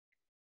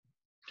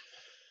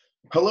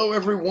Hello,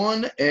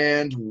 everyone,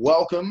 and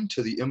welcome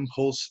to the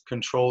Impulse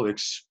Control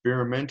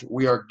Experiment.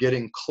 We are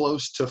getting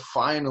close to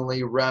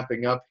finally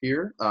wrapping up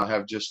here. I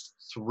have just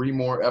 3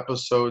 more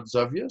episodes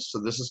of you, so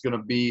this is going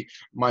to be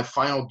my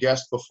final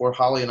guest before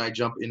Holly and I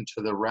jump into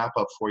the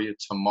wrap-up for you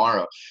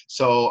tomorrow.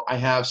 So I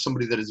have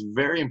somebody that is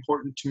very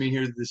important to me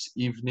here this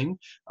evening,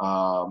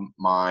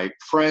 my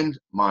friend,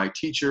 my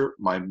teacher,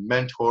 my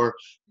mentor,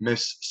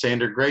 Miss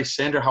Sandra Grace.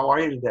 Sandra, how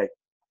are you today?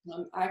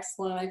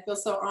 Excellent. I feel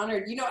so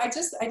honored.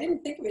 I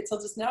didn't think of it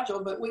till just now,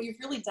 Joel, but what you've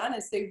really done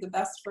is save the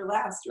best for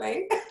last,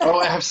 right?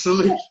 Oh,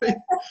 absolutely.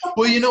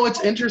 Well,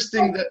 it's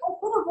interesting that I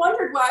could have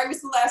wondered why I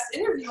was the last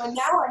interview, and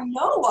now I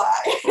know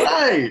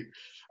why.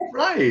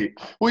 right.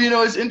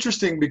 Well, it's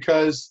interesting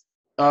because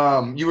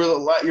you were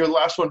you're the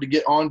last one to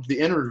get on to the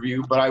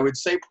interview, but I would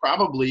say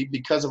probably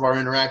because of our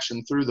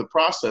interaction through the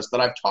process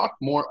that I've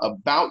talked more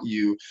about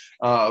you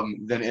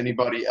than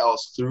anybody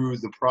else through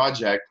the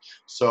project.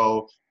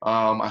 So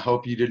I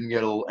hope you didn't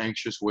get a little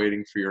anxious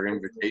waiting for your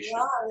invitation.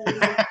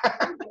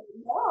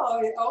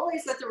 No,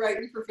 always at the right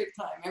and perfect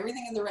time.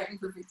 Everything in the right and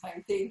perfect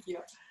time. Thank you.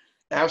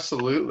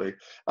 Absolutely.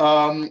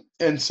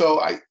 And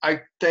so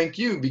I thank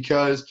you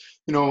because,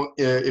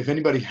 if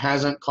anybody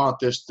hasn't caught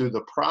this through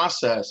the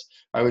process,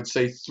 I would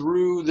say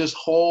through this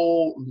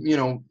whole,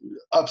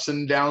 ups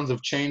and downs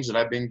of change that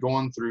I've been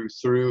going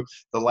through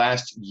the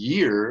last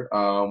year,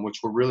 which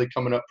we're really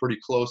coming up pretty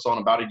close on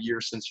about a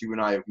year since you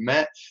and I have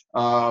met.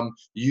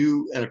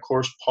 You and, of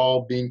course,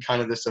 Paul being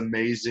kind of this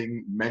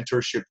amazing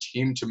mentorship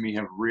team to me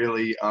have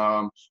really,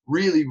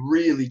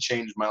 really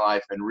changed my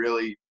life and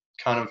really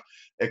kind of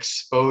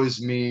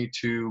expose me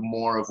to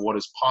more of what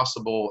is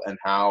possible and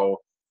how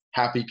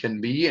happy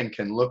can be and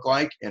can look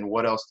like and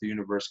what else the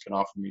universe can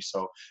offer me.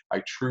 So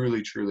I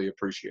truly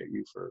appreciate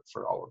you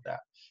for all of that.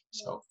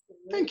 So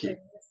thank you.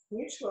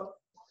 Mutual.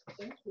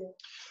 Thank you.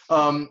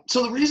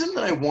 So the reason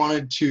that I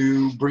wanted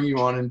to bring you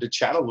on and to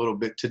chat a little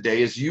bit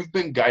today is you've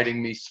been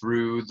guiding me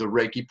through the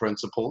Reiki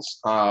principles.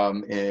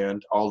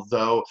 And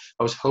although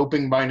I was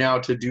hoping by now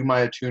to do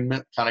my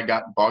attunement, kind of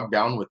got bogged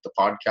down with the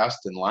podcast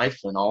and life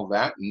and all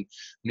that and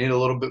need a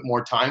little bit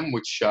more time,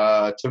 which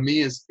to me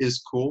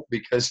is cool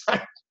because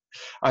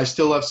I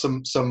still have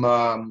some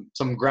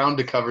ground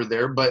to cover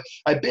there, but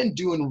I've been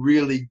doing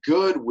really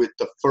good with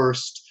the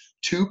first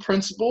 2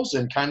 principles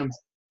and kind of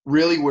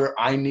really where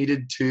I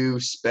needed to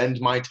spend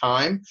my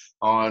time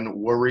on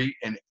worry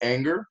and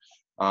anger.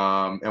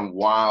 And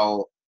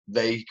while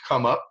they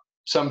come up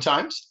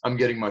sometimes, I'm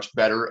getting much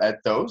better at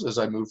those as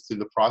I move through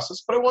the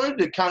process. But I wanted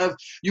to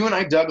you and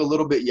I dug a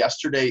little bit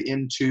yesterday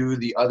into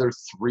the other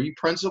 3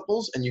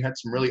 principles, and you had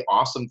some really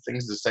awesome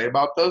things to say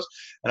about those.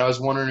 And I was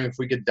wondering if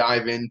we could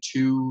dive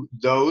into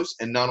those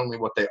and not only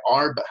what they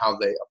are, but how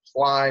they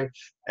apply,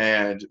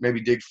 and maybe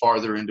dig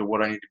farther into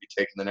what I need to be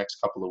taking the next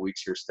couple of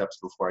weeks here, steps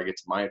before I get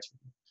to my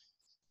attunement.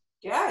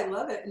 Yeah, I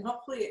love it, and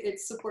hopefully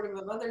it's supportive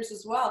of others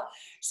as well.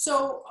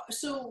 So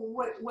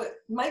what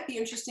might be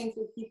interesting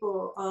for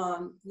people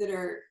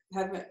that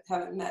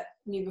haven't met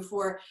me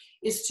before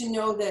is to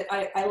know that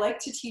I like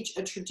to teach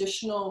a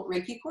traditional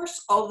Reiki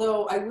course.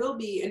 Although I will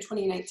be in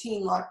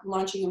 2019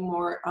 launching a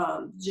more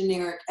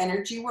generic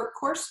energy work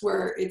course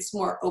where it's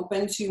more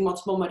open to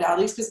multiple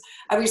modalities. Because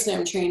obviously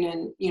I'm trained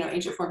in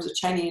ancient forms of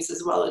Chinese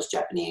as well as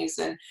Japanese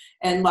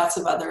and lots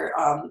of other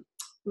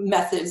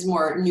methods,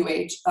 more new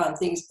age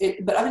things.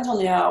 But up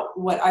until now,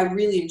 what I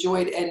really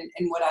enjoyed and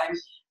what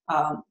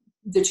I'm,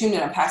 the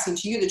attunement I'm passing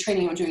to you, the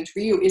training I'm doing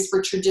for you is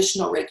for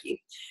traditional Reiki.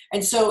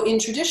 And so in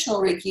traditional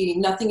Reiki,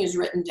 nothing is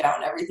written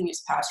down. Everything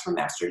is passed from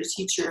master to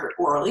teacher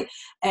orally.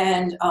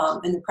 And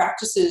the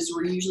practices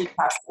were usually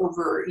passed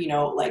over,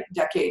 like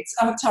decades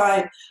of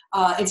time.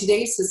 In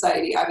today's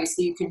society,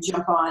 obviously you can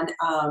jump on,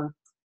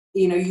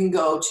 you can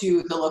go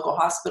to the local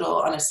hospital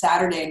on a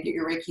Saturday and get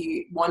your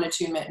Reiki 1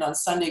 attunement, and on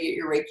Sunday get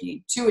your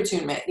Reiki 2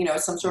 attunement,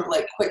 some sort of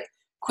like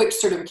quick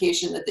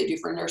certification that they do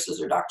for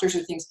nurses or doctors or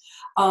things.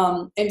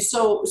 And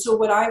so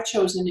what I've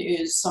chosen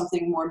is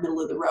something more middle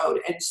of the road.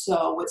 And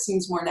so what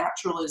seems more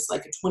natural is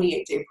like a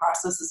 28-day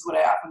process is what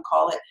I often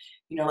call it,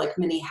 like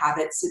mini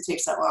habits. It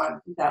takes that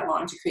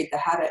long to create the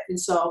habit. And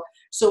so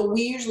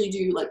we usually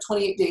do like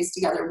 28 days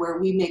together where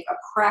we make a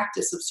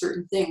practice of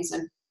certain things.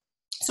 And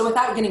so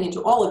without getting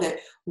into all of it,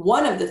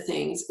 one of the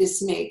things is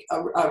to make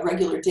a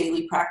regular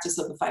daily practice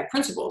of the 5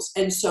 principles.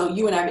 And so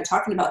you and I have been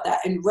talking about that,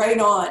 and right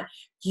on,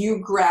 you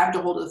grabbed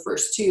a hold of the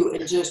first 2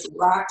 and just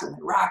rocked them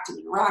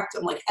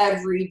like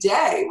every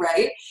day,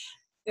 right?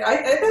 I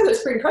thought that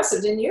was pretty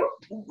impressive, didn't you?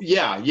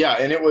 Yeah.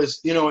 And it was,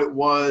 it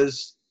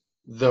was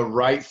the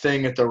right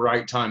thing at the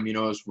right time,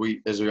 as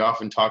we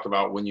often talk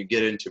about when you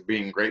get into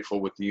being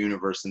grateful with the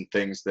universe and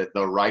things, that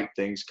the right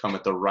things come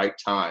at the right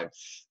time.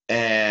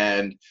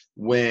 And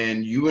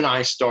when you and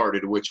I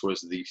started, which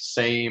was the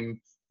same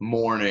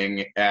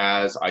morning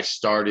as I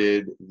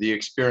started the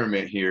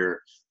experiment here,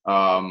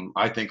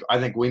 I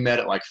think we met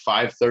at like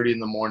 5:30 in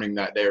the morning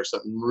that day or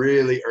something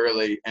really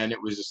early. And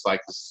it was just like,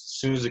 as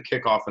soon as the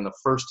kickoff, and the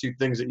first 2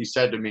 things that you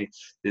said to me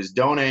is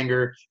don't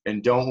anger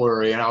and don't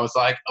worry. And I was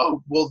like,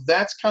 oh, well,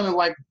 that's kind of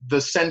like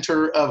the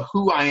center of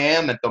who I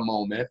am at the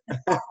moment.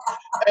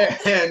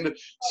 And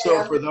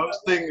so for those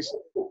things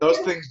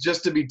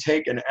just to be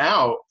taken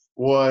out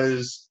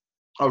was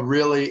a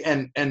really,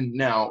 and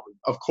now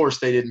of course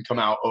they didn't come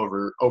out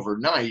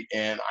overnight,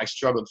 and I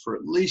struggled for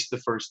at least the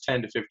first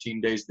 10 to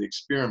 15 days of the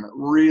experiment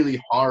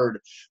really hard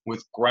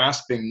with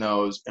grasping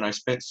those, and I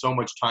spent so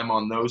much time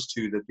on those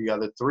two that the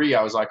other three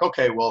I was like,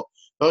 okay, well,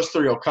 those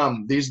three will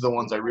come, these are the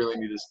ones I really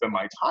need to spend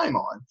my time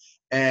on.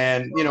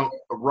 And the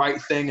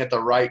right thing at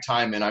the right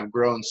time, and I've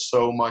grown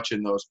so much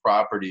in those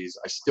properties.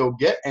 I still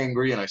get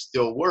angry and I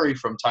still worry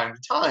from time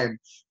to time,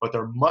 but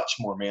they're much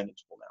more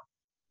manageable now.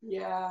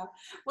 Yeah.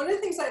 One of the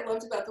things I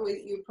loved about the way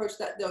that you approach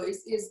that, though,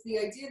 is the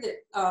idea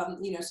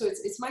that, so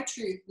it's my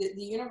truth that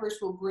the universe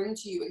will bring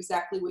to you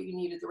exactly what you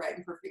need at the right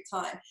and perfect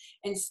time.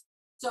 And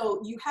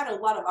so you had a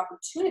lot of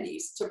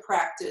opportunities to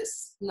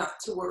practice not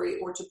to worry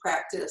or to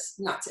practice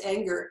not to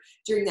anger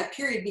during that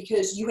period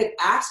because you had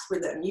asked for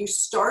them. You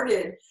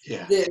started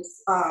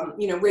this,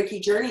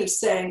 Reiki journey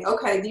saying,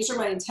 okay, these are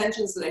my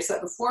intentions that I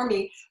set before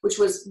me, which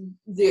was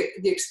the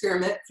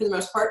experiment for the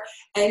most part.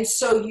 And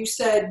so you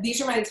said,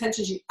 these are my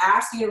intentions. You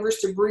asked the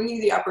universe to bring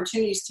you the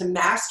opportunities to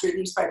master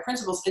these 5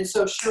 principles. And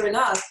so sure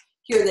enough,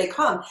 here they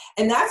come.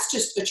 And that's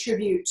just a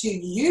tribute to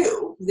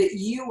you that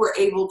you were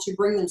able to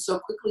bring them so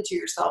quickly to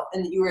yourself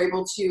and that you were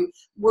able to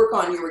work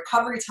on your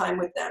recovery time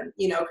with them,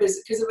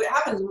 because if it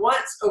happens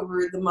once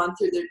over the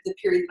month or the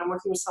period that I'm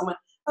working with someone,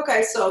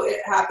 okay, so it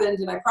happened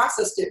and I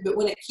processed it. But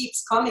when it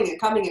keeps coming and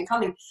coming and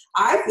coming,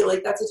 I feel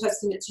like that's a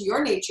testament to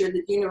your nature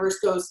that the universe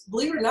goes,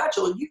 believe it or not,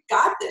 Joel, you've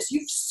got this.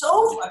 You've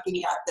so fucking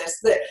got this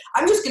that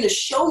I'm just going to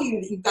show you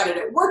that you've got it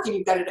at work and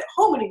you've got it at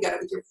home and you've got it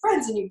with your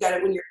friends and you've got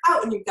it when you're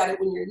out and you've got it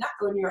when you're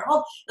at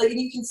home. And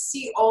you can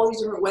see all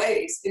these different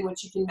ways in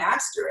which you can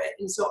master it.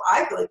 And so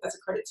I feel like that's a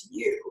credit to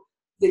you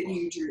that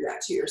you drew that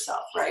to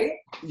yourself, right?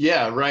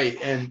 Yeah,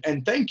 right.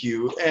 And thank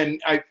you.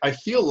 And I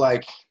feel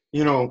like,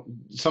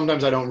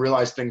 sometimes I don't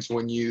realize things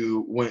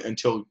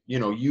until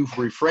you've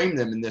reframed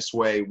them in this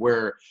way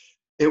where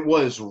it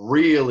was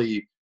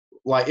really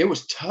it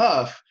was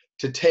tough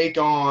to take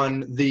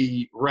on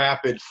the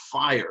rapid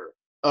fire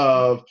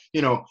of,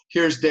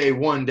 here's day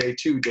 1, day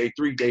 2, day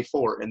 3, day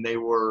 4. And they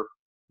were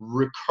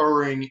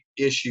recurring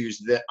issues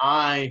that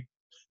I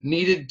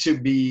needed to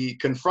be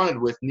confronted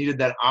with, needed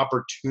that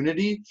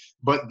opportunity,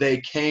 but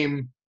they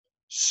came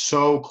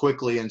so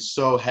quickly and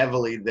so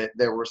heavily that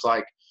there was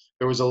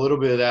a little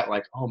bit of that,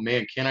 oh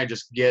man, can't I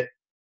just get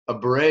a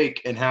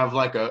break and have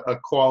a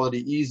quality,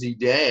 easy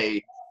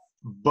day?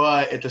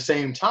 But at the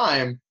same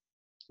time,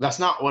 that's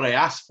not what I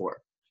asked for.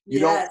 You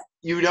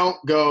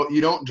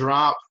don't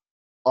drop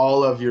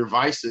all of your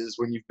vices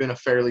when you've been a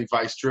fairly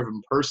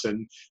vice-driven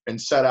person and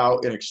set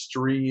out an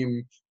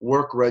extreme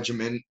work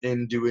regimen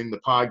in doing the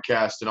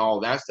podcast and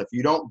all that stuff.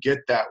 You don't get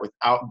that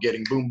without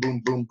getting boom,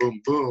 boom, boom,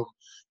 boom, boom.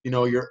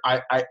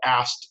 I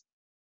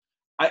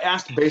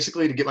asked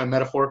basically to get my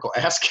metaphorical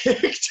ass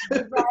kicked.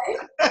 Right?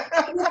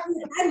 If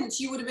you hadn't,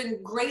 you would have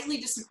been greatly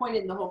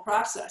disappointed in the whole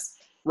process.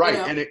 Right,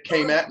 and it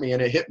came at me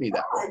and it hit me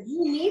that way.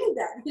 You needed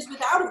that because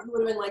without it, you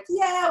would have been like,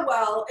 yeah,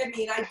 well, I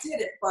mean, I did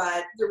it,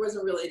 but there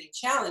wasn't really any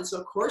challenge, so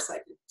of course I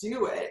could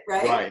do it,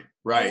 right?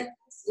 Right. And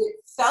it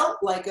felt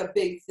like a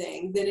big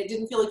thing, then it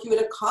didn't feel like you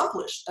had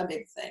accomplished a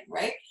big thing,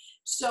 right?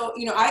 So,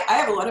 I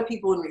have a lot of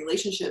people in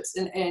relationships,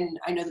 and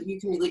I know that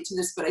you can relate to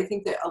this, but I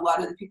think that a lot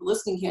of the people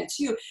listening can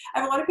too. I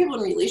have a lot of people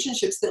in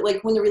relationships that,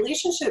 when the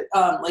relationship,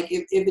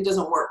 if it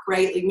doesn't work,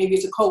 right? Maybe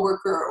it's a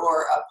coworker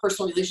or a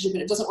personal relationship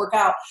and it doesn't work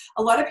out.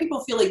 A lot of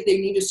people feel like they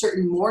need a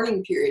certain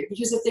mourning period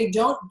because if they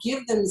don't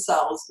give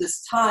themselves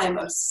this time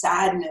of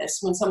sadness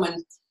when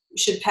someone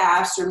should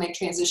pass or make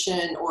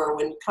transition or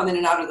when come in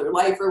and out of their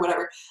life or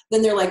whatever,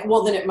 then they're like,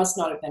 well, then it must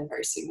not have been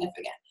very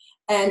significant.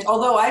 And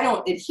although I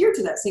don't adhere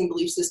to that same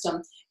belief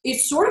system,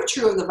 it's sort of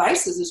true of the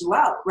vices as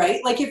well, right?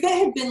 If it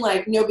had been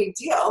no big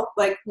deal,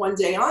 one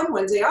day on,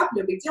 one day off,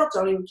 no big deal,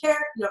 don't even care,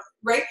 no,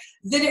 right?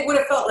 Then it would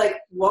have felt like,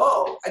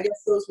 whoa, I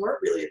guess those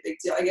weren't really a big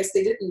deal. I guess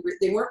they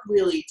weren't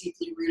really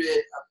deeply rooted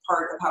a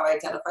part of how I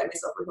identify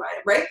myself or who I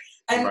am, right?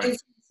 And in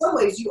some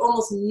ways, you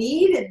almost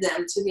needed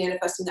them to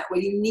manifest in that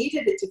way. You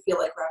needed it to feel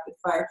like rapid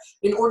fire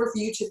in order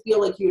for you to feel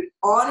like you had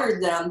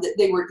honored them, that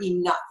they were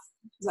enough.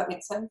 Does that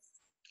make sense?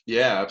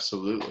 Yeah,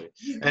 absolutely.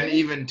 And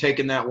even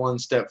taking that one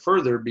step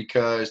further,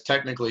 because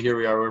technically here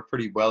we are, we're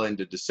pretty well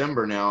into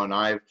December now, and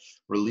I've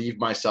relieved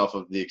myself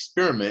of the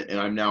experiment, and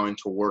I'm now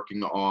into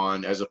working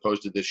on, as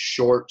opposed to this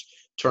short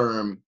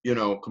term,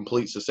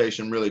 complete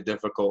cessation, really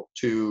difficult,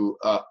 to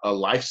a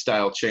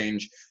lifestyle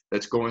change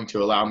that's going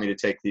to allow me to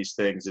take these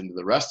things into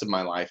the rest of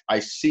my life.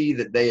 I see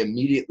that they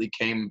immediately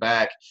came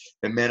back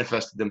and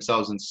manifested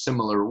themselves in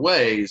similar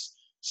ways,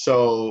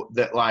 so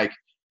that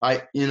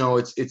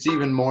it's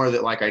even more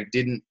that I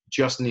didn't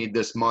just need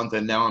this month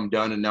and now I'm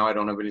done and now I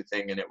don't have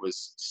anything and it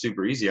was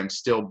super easy. I'm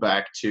still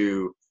back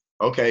to,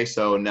 okay,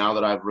 so now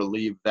that I've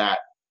relieved that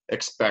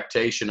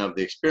expectation of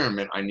the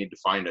experiment, I need to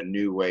find a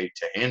new way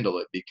to handle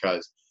it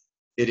because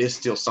it is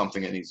still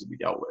something that needs to be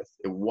dealt with.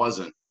 It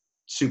wasn't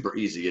super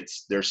easy.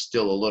 There's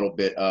still a little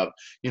bit of,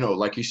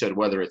 like you said,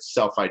 whether it's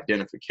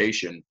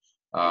self-identification,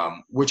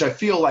 which I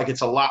feel like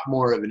it's a lot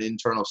more of an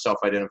internal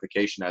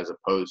self-identification as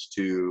opposed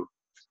to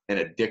an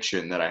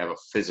addiction that I have a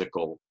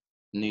physical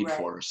need Right.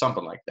 for or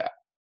something like that.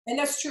 And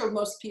that's true of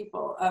most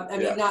people. I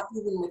Yeah. mean, not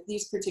even with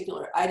these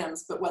particular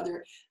items, but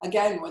whether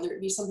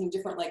it be something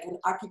different like an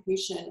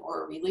occupation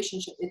or a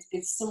relationship,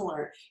 it's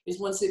similar. Is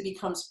once it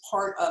becomes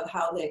part of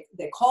how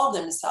they call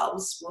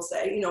themselves, we'll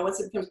say, once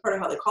it becomes part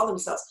of how they call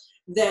themselves,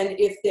 then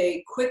if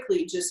they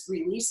quickly just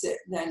release it,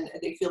 then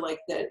they feel like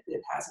that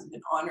it hasn't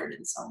been honored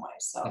in some way.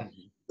 So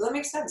that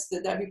makes sense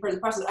that that'd be part of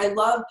the process. I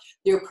love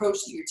the approach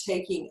that you're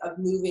taking of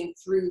moving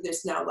through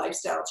this now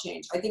lifestyle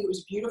change. I think it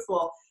was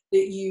beautiful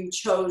that you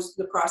chose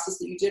the process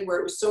that you did where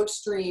it was so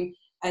extreme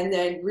and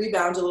then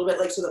rebound a little bit,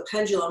 like so the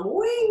pendulum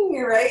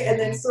wing, right? And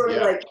then sort of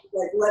Yeah. like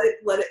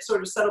let it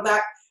sort of settle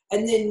back.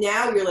 And then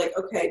now you're like,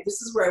 okay,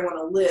 this is where I want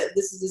to live.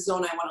 This is the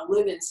zone I want to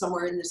live in,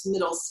 somewhere in this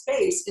middle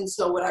space. And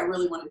so what I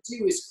really want to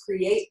do is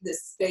create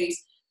this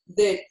space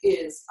that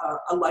is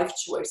a life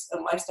choice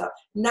and lifestyle.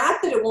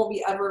 Not that it won't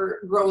be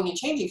ever growing and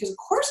changing, because of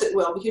course it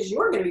will, because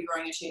you're going to be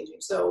growing and changing.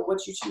 So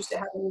what you choose to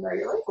have in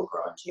your life will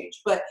grow and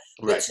change. But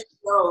to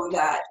know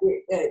that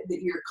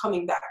that you're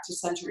coming back to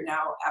center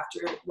now after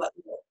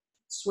letting it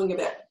swing a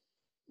bit.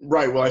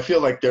 Right. Well, I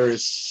feel like there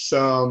is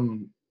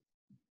some,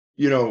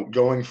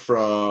 going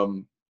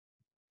from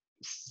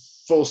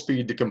full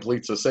speed to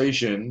complete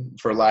cessation,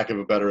 for lack of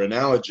a better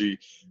analogy,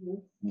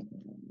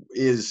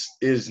 is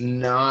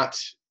not,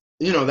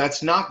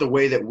 that's not the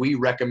way that we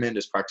recommend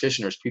as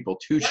practitioners people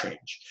to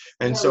change.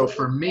 And so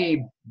for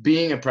me,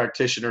 being a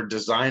practitioner,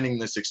 designing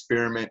this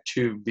experiment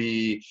to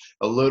be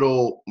a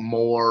little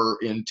more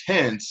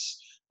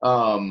intense,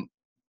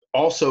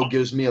 also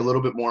gives me a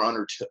little bit more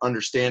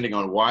understanding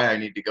on why I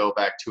need to go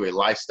back to a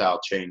lifestyle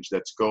change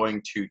that's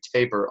going to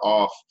taper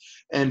off.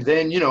 And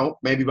then,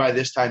 maybe by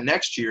this time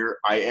next year,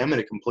 I am in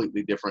a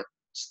completely different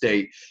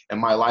state and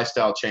my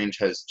lifestyle change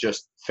has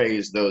just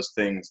phased those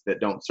things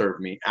that don't serve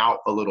me out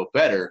a little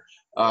better.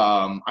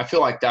 I feel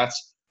like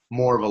that's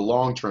more of a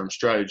long-term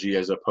strategy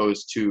as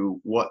opposed to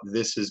what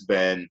this has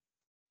been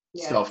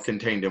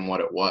self-contained in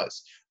what it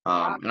was.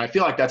 And I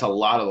feel like that's a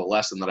lot of the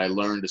lesson that I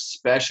learned,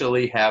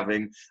 especially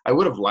I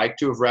would have liked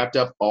to have wrapped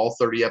up all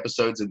 30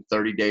 episodes in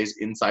 30 days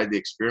inside the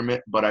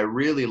experiment, but I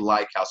really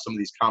like how some of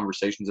these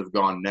conversations have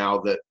gone now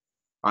that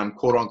I'm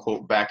quote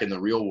unquote back in the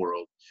real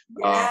world.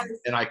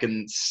 And I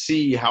can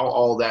see how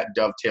all that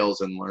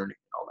dovetails in learning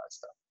and all that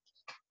stuff.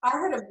 I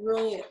had a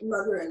brilliant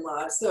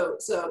mother-in-law. So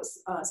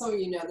some of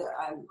you know that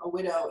I'm a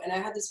widow, and I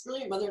had this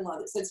brilliant mother-in-law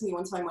that said to me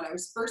one time when I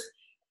was first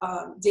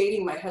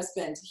dating my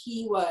husband,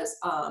 he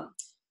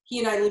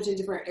and I lived in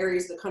different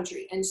areas of the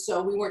country. And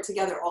so we weren't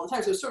together all the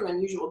time. So it was sort of an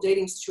unusual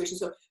dating situation.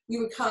 So we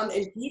would come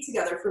and be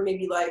together for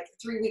maybe like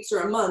 3 weeks or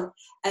a month.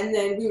 And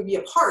then we would be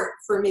apart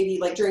for maybe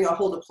like during a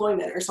whole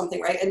deployment or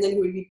something, right? And then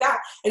we would be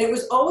back. And it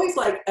was always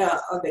like a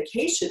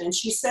vacation. And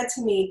she said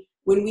to me,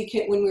 when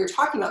we were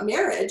talking about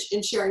marriage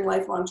and sharing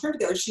life long term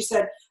together, she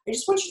said, I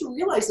just want you to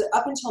realize that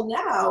up until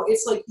now,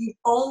 it's like you've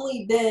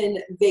only been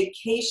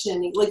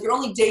vacationing, like you're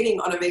only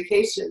dating on a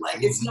vacation.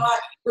 Like it's not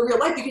the real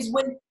life, because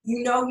when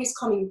he's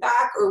coming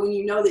back, or when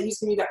that he's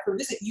coming back for a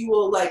visit, you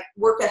will like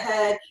work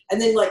ahead and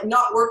then like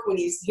not work when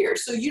he's here.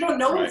 So you don't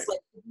know what it's like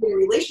to be in a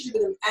relationship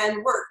with him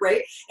and work,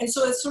 right? And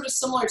so it's sort of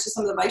similar to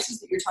some of the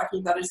vices that you're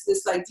talking about, is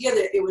this idea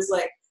that it was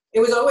like, it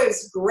was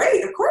always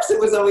great. Of course it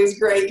was always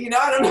great.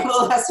 I don't know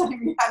the last time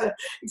you had an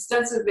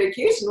extensive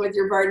vacation with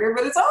your partner,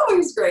 but it's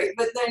always great.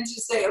 But then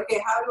to say,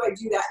 okay, how do I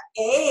do that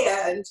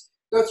and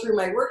go through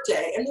my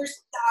workday? And there's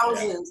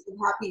thousands of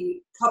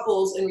happy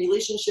couples and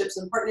relationships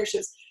and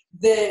partnerships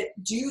that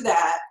do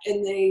that,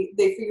 and they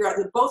figure out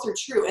that both are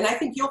true. And I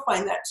think you'll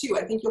find that too.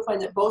 I think you'll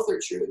find that both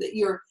are true, that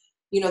you're,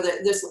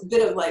 that this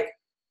bit of like,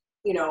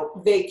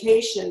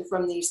 vacation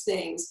from these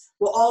things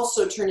will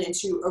also turn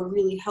into a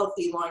really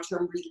healthy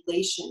long-term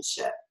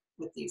relationship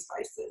with these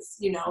vices.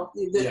 Either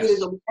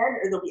they'll be in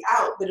or they'll be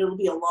out, but it'll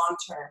be a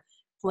long-term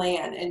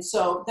plan. And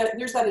so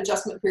there's that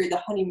adjustment period,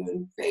 the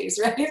honeymoon phase,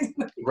 right?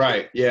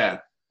 Right. Yeah.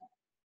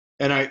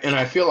 And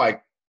I feel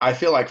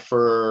like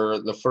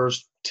for the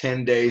first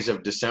 10 days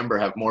of December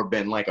have more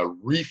been like a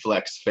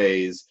reflex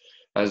phase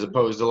as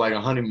opposed to like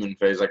a honeymoon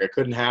phase. Like I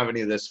couldn't have any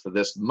of this for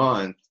this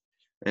month.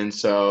 And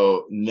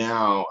so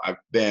now I've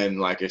been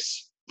like,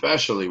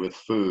 especially with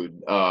food,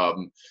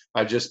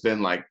 I've just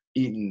been like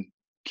eating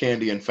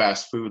candy and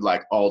fast food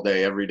like all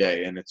day, every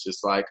day. And it's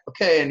just like,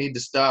 okay, I need to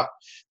stop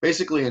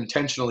basically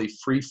intentionally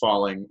free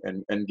falling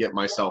and get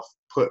myself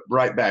put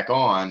right back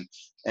on.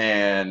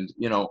 And,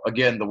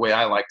 again, the way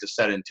I like to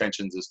set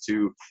intentions is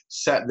to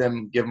set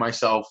them, give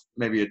myself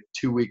maybe a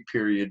 2-week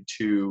period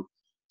to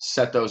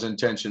set those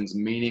intentions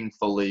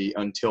meaningfully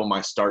until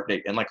my start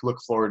date, and like look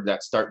forward to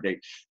that start date.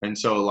 And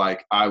so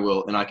like I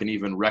can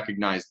even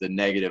recognize the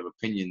negative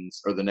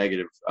opinions or the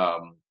negative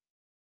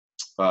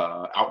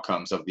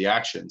outcomes of the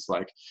actions.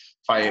 Like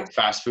if I ate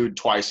fast food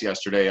twice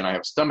yesterday and I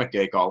have stomach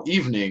ache all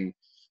evening,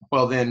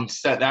 well then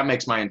that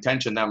makes my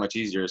intention that much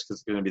easier, because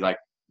it's going to be like,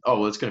 oh,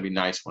 well, it's going to be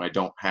nice when I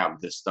don't have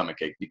this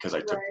stomach ache because I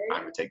took the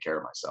time to take care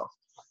of myself.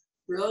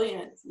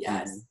 Brilliant.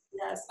 Yes.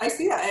 Yes, I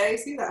see that. I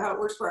see that how it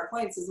works for our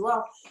clients as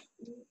well.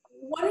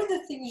 One of the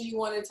things you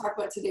want to talk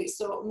about today,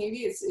 so maybe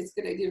it's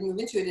a good idea to move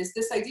into it, is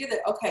this idea that,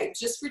 okay,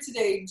 just for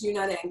today, do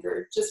not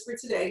anger. Just for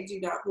today, do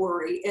not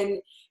worry.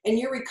 And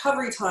your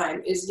recovery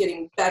time is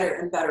getting better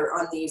and better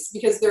on these,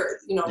 because they're,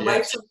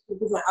 life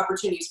presents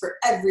opportunities for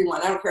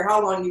everyone. I don't care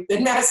how long you've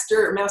been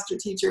master or master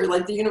teacher,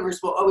 like the universe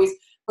will always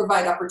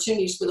provide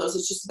opportunities for those.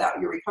 It's just about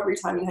your recovery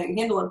time and how you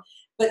handle them.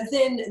 But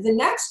then the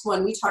next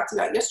one we talked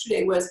about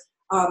yesterday was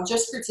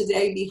just for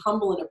today, be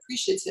humble and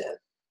appreciative.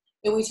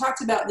 And we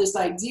talked about this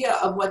idea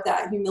of what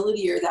that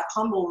humility or that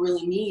humble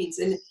really means.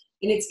 And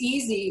it's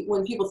easy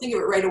when people think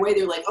of it right away,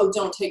 they're like, oh,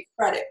 don't take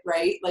credit,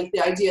 right? Like the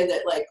idea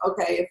that like,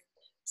 okay, if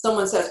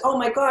someone says, oh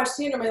my gosh,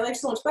 Sandra, my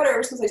life's so much better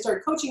ever since I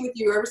started coaching with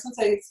you, or ever since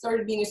I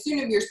started being a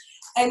student of yours.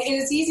 And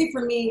it's easy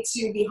for me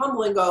to be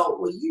humble and go,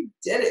 well, you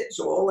did it,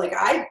 Joel. Like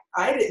I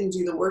didn't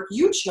do the work.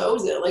 You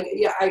chose it. Like,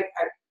 yeah, I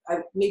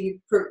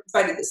maybe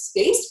provided the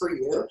space for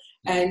you.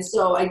 And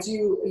so I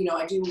do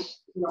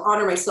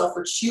honor myself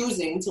for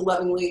choosing to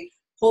lovingly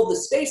hold the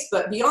space.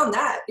 But beyond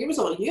that, it was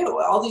all you.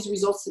 All these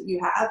results that you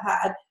have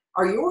had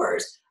are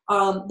yours.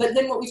 But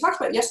then what we talked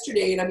about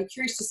yesterday, and I'd be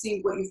curious to see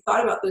what you've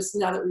thought about this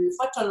now that we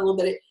reflect on it a little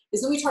bit,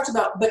 is that we talked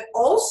about, but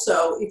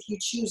also if you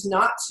choose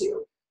not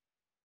to,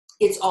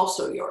 it's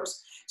also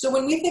yours. So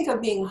when we think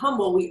of being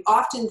humble, we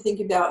often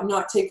think about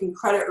not taking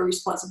credit or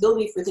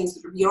responsibility for things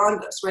that are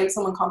beyond us, right?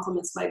 Someone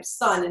compliments my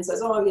son and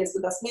says, oh, he has the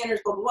best manners,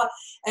 blah, blah, blah.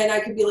 And I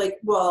could be like,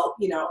 well,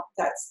 then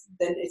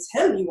it's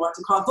him you want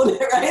to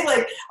compliment, right?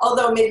 Like,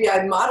 although maybe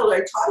I modeled, I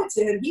taught it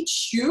to him, he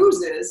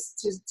chooses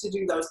to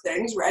do those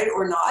things, right?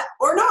 Or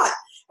not.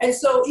 And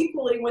so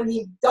equally, when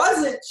he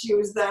doesn't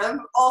choose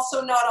them,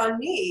 also not on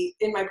me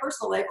in my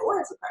personal life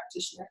or as a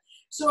practitioner.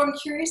 So I'm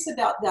curious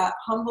about that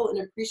humble and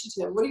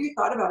appreciative. What have you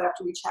thought about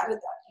after we chatted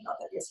about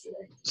that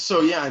yesterday? So,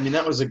 yeah, I mean,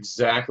 that was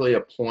exactly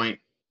a point,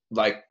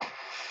 like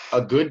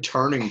a good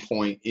turning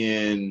point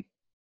in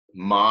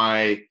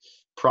my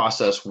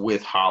process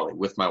with Holly,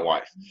 with my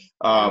wife,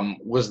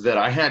 was that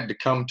I had to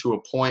come to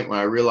a point when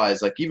I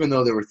realized, like, even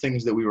though there were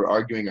things that we were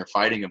arguing or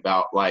fighting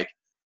about, like,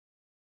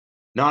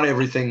 not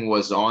everything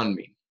was on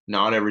me.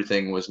 Not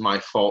everything was my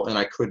fault, and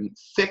I couldn't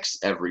fix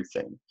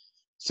everything.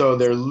 So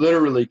there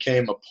literally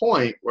came a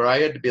point where I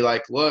had to be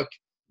like, look,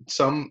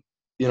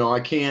 I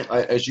can't,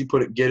 as you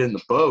put it, get in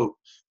the boat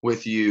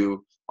with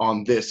you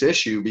on this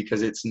issue,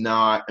 because it's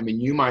not, I mean,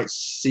 you might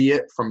see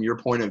it from your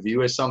point of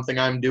view as something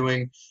I'm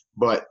doing,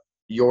 but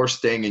you're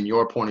staying in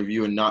your point of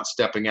view and not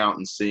stepping out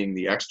and seeing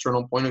the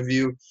external point of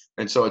view.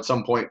 And so at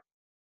some point,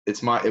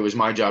 it was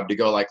my job to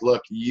go like,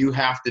 look, you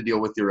have to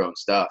deal with your own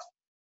stuff.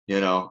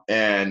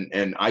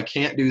 And I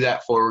can't do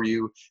that for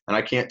you, and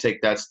I can't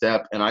take that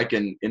step, and I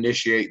can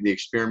initiate the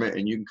experiment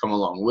and you can come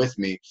along with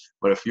me.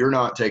 But if you're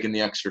not taking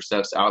the extra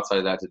steps outside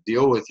of that to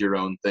deal with your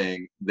own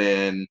thing,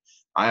 then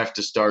I have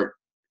to start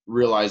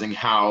realizing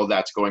how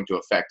that's going to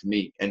affect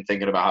me and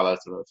thinking about how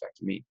that's going to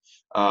affect me.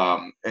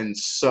 And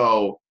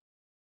so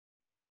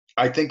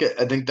I think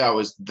that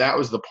was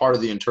the part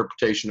of the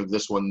interpretation of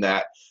this one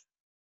that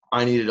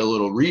I needed a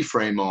little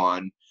reframe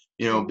on,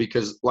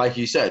 because like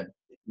you said,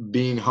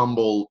 being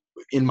humble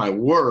in my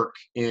work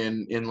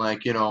in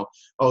like,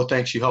 oh,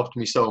 thanks, you helped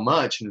me so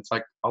much. And it's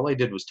like, all I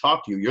did was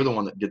talk to you. You're the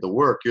one that did the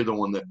work. You're the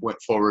one that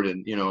went forward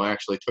and,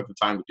 actually took the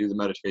time to do the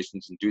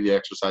meditations and do the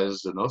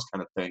exercises and those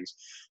kind of things.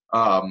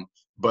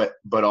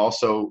 But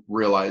also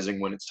realizing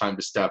when it's time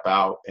to step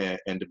out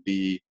and to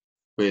be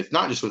with,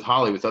 not just with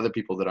Holly, with other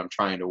people that I'm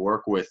trying to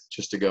work with,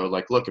 just to go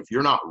like, look, if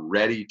you're not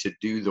ready to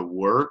do the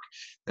work,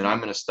 then I'm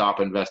going to stop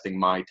investing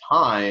my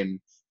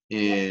time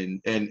and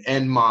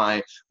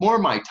my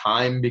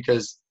time,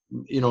 because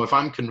if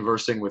I'm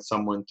conversing with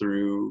someone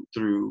through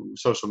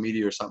social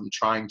media or something,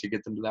 trying to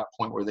get them to that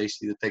point where they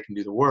see that they can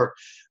do the work,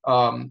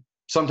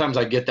 sometimes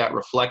I get that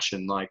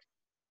reflection. Like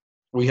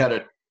we had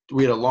a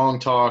long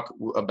talk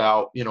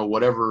about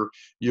whatever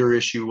your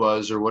issue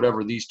was, or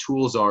whatever these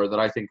tools are that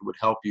I think would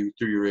help you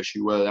through your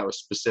issue, whether that was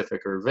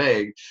specific or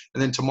vague.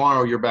 And then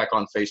tomorrow you're back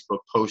on Facebook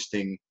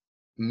posting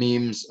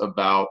memes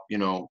about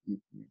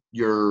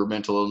your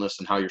mental illness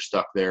and how you're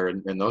stuck there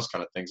and those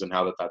kind of things, and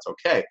how that's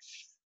okay.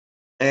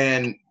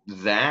 And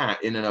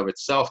that in and of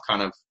itself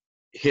kind of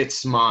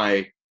hits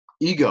my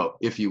ego,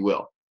 if you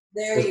will.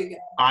 There you go.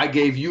 I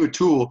gave you a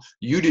tool,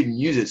 you didn't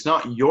use it. It's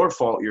not your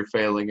fault you're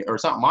failing, or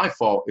it's not my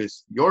fault,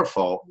 it's your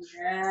fault.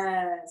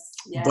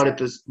 Yes.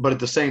 But at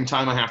the same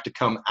time, I have to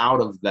come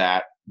out of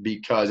that,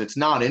 because it's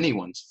not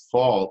anyone's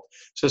fault.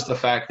 It's just the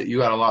fact that you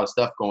got a lot of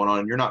stuff going on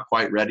and you're not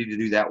quite ready to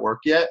do that work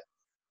yet.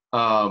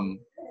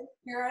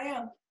 Here I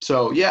am.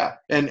 So yeah,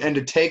 and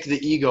to take the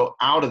ego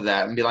out of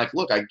that and be like,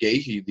 look, I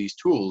gave you these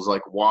tools.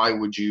 Like, why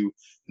would you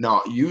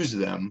not use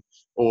them?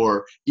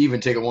 Or even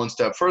take it one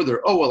step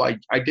further. Oh, well,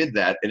 I did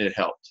that and it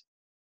helped,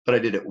 but I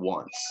did it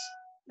once.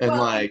 And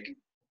well, like,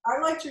 I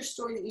liked your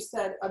story that you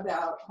said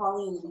about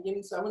Holly in the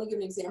beginning. So I want to give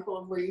an example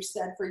of where you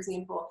said, for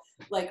example,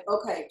 like,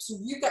 okay, so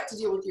you got to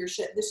deal with your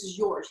shit. This is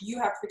yours. You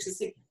have to fix this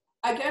thing.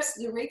 I guess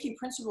the Reiki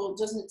principle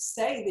doesn't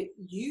say that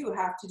you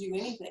have to do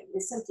anything.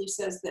 It simply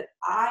says that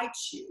I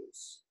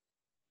choose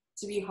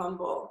to be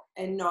humble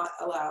and not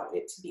allow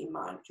it to be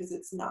mine, because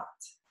it's not.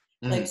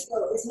 Mm. Like,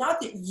 so it's not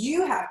that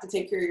you have to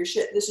take care of your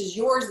shit. This is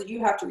yours that you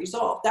have to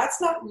resolve.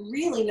 That's not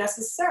really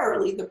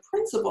necessarily the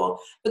principle,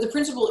 but the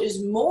principle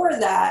is more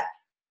that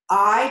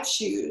I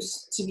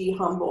choose to be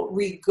humble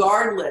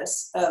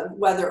regardless of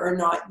whether or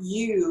not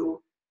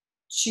you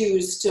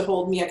choose to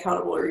hold me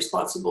accountable or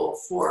responsible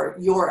for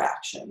your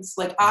actions.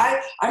 Like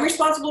I'm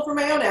responsible for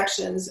my own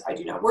actions. I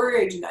do not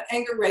worry, I do not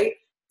anger, right?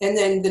 And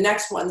then the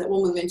next one that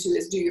we'll move into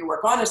is do your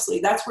work honestly.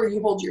 That's where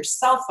you hold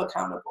yourself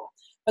accountable.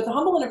 But the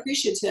humble and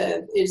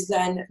appreciative is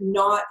then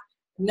not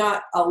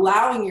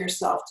allowing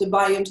yourself to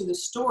buy into the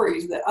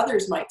stories that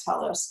others might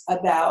tell us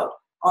about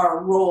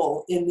our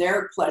role in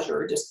their pleasure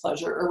or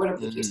displeasure or whatever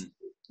the case.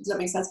 Does that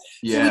make sense?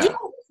 Yeah. So we do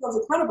hold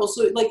ourselves accountable.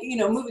 So like,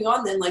 moving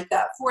on then, like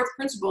that fourth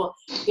principle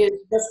is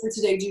just for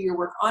today, do your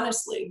work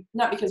honestly.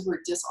 Not because we're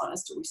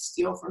dishonest or we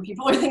steal from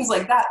people or things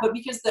like that, but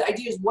because the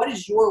idea is, what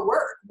is your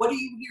work? What are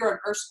you here on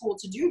Earth School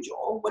to do,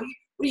 Joel? What are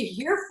you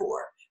here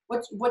for?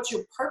 What's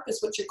your purpose?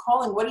 What's your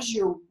calling? What is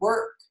your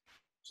work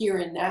here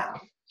and now?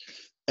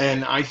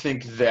 And I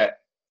think that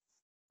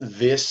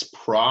this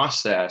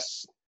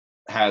process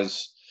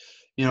has,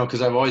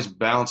 because I've always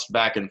bounced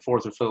back and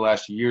forth, or for the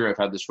last year, I've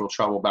had this real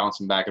trouble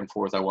bouncing back and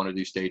forth. I want to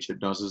do stage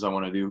hypnosis. I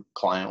want to do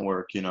client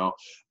work,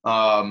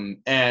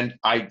 and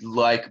I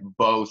like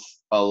both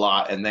a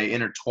lot, and they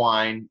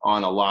intertwine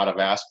on a lot of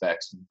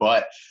aspects.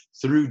 But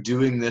through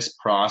doing this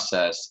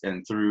process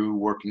and through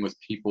working with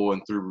people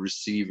and through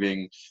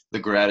receiving the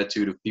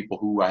gratitude of people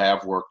who I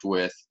have worked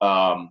with,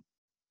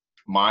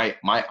 my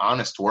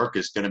honest work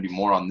is going to be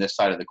more on this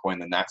side of the coin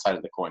than that side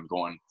of the coin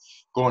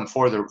going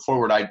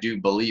forward. I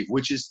do believe,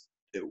 which is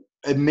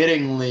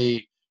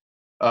admittingly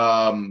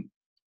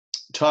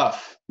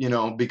tough,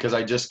 because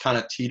I just kind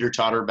of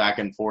teeter-totter back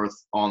and forth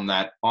on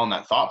that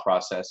thought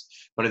process.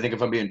 But I think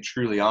if I'm being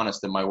truly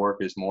honest, then my work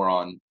is more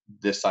on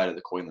this side of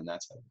the coin than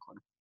that side of the coin.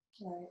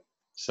 Right.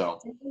 So,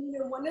 and,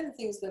 one of the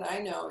things that I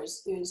know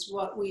is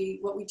what we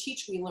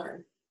teach, we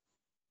learn.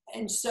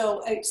 And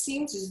so it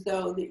seems as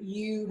though that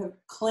you have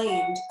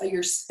claimed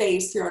your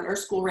space here on Earth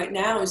School right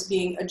now as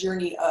being a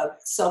journey of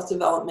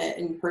self-development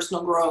and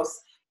personal growth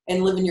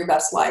and living your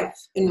best life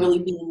and really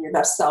being your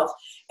best self.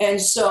 And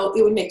so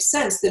it would make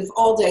sense that if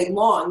all day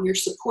long you're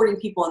supporting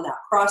people in that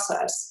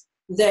process,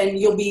 then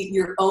you'll be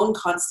your own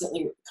constant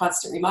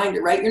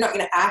reminder, right? You're not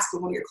going to ask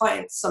of one of your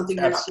clients something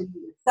you're not going to do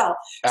yourself.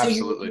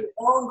 Absolutely. So you're your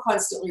own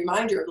constant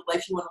reminder of the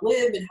life you want to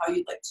live and how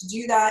you'd like to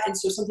do that. And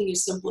so something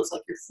as simple as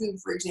like your food,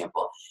 for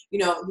example,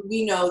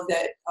 we know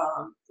that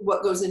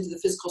what goes into the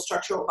physical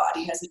structural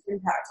body has an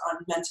impact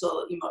on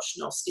mental,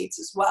 emotional states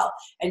as well.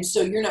 And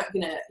so you're not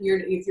going to,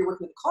 if you're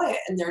working with a client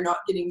and they're not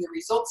getting the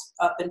results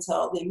up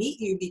until they meet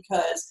you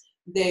because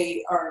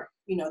they are,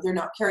 they're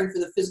not caring for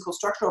the physical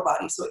structural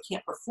body, so it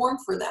can't perform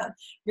for them.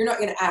 You're not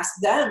going to ask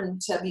them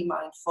to be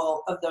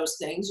mindful of those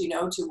things,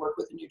 to work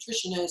with a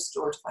nutritionist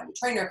or to find a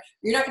trainer.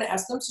 You're not going to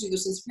ask them to do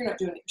those things if you're not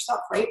doing it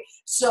yourself, right?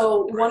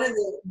 So one of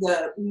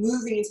the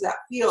moving into that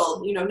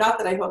field, not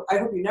that I hope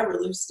you never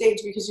leave stage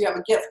because you have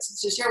a gift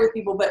to share with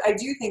people, but I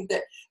do think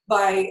that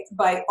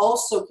by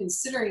also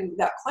considering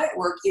that client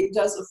work, it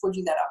does afford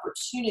you that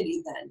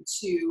opportunity then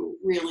to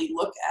really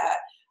look at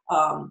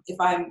if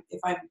I'm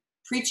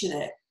preaching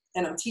it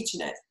and I'm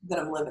teaching it, then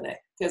I'm living it,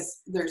 because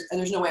there's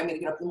no way I'm going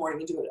to get up in the morning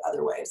and do it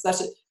other ways. That's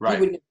it. Right. You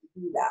wouldn't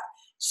do that.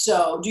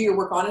 So do your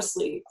work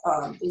honestly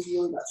is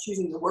really about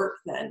choosing the work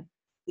then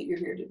that you're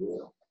here to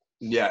do.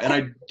 Yeah,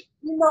 and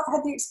you not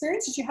had the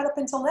experiences you had up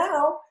until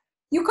now.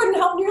 You couldn't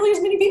help nearly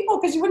as many people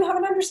because you wouldn't have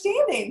an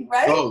understanding,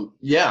 right? Oh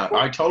yeah,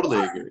 I totally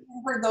agree.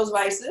 You heard those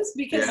vices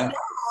because now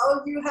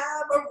you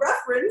have a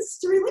reference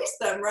to release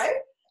them, right?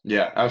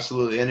 Yeah,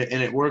 absolutely. And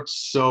it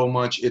works so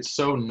much. It's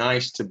so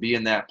nice to be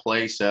in that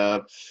place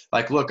of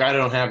like, look, I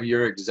don't have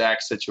your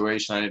exact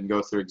situation. I didn't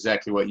go through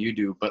exactly what you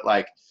do, but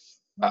like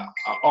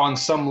on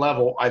some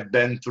level, I've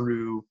been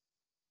through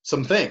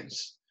some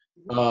things.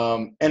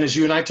 And as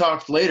you and I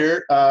talked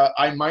later,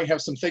 I might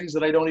have some things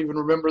that I don't even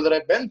remember that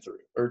I've been through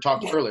or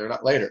talked earlier,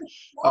 not later.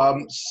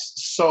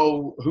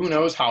 So who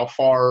knows how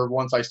far,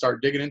 once I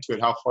start digging into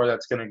it, how far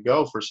that's going to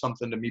go for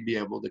something to me be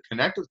able to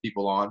connect with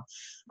people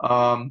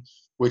on.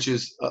 Which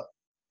is, a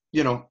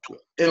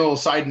little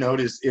side note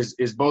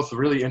is both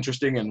really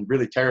interesting and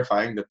really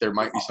terrifying that there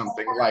might be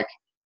something like,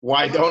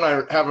 why don't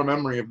I have a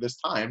memory of this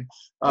time?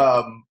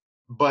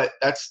 But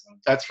that's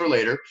for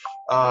later.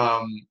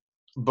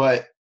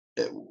 But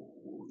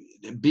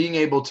being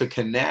able to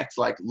connect,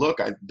 like, look,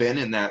 I've been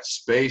in that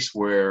space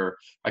where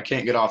I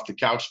can't get off the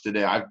couch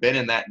today. I've been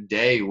in that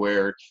day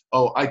where,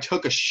 I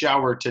took a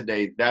shower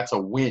today. That's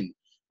a win,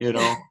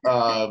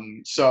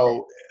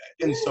 So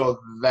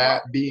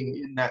that being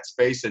in that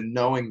space and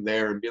knowing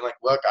there and being like,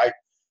 look,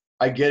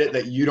 I get it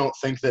that you don't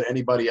think that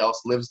anybody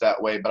else lives that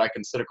way, but I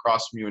can sit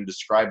across from you and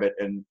describe it.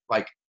 And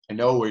like, I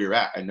know where you're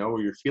at. I know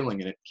where you're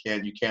feeling,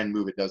 and you can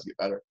move. It does get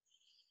better.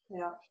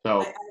 Yeah,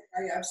 So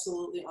I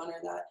absolutely honor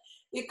that.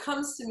 It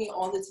comes to me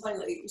all the time.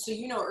 Like, so,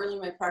 early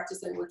in my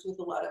practice, I worked with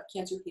a lot of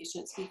cancer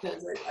patients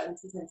because I'm a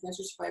two-time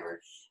cancer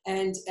survivor.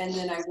 And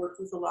then I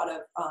worked with a lot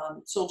of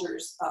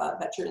soldiers,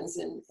 veterans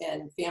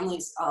and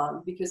families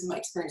because of my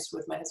experience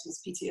with my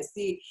husband's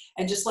PTSD.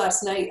 And just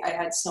last night, I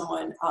had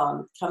someone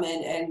come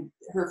in, and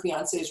her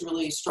fiance is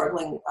really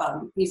struggling.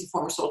 He's a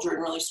former soldier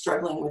and really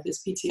struggling with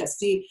his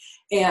PTSD.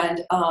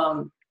 And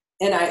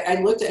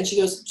I looked at it, and she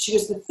goes,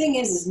 the thing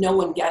is no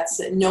one gets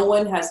it. No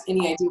one has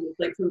any idea what it's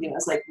like for me. And I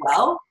was like,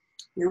 well,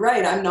 you're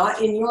right. I'm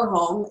not in your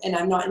home and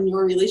I'm not in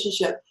your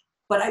relationship,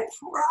 but I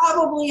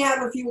probably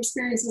have a few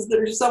experiences that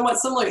are somewhat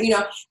similar,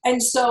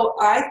 And so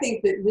I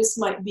think that this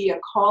might be a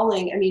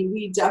calling. I mean,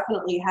 we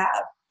definitely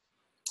have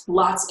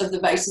lots of the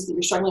vices that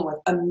you're struggling with.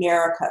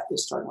 America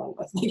is struggling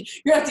with. Like,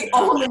 you're not the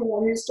only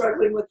one who's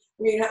struggling with.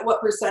 I mean,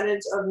 what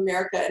percentage of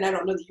America, and I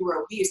don't know that you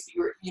were obese, but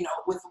you were,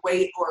 with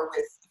weight or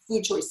with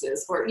food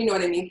choices, or you know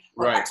what I mean,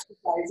 or right.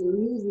 exercise or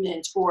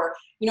movement, or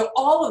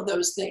all of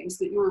those things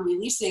that you were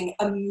releasing.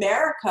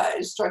 America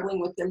is struggling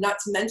with them. Not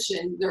to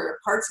mention there are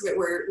parts of it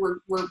where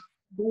we're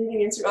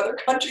bleeding into other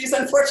countries,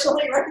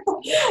 unfortunately, right?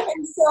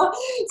 And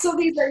so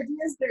these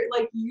ideas, they're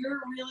like, you're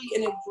really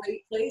in a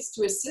great place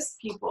to assist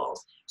people.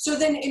 So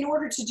then in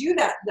order to do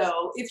that,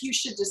 though, if you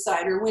should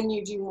decide, or when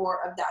you do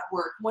more of that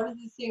work, one of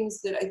the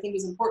things that I think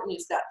is important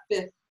is that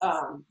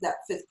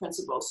fifth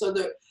principle. So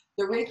the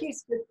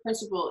Reiki's fifth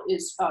principle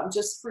is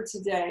just for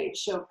today,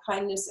 show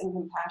kindness and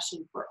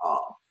compassion for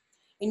all.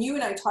 And you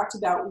and I talked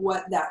about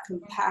what that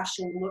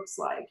compassion looks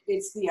like.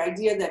 It's the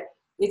idea that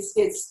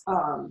it's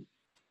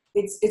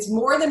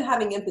more than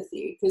having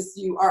empathy, because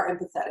you are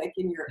empathetic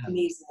and you're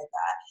amazing at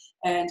that.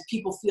 And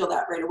people feel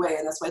that right away.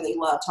 And that's why they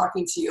love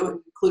talking to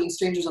you, including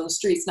strangers on the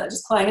streets, not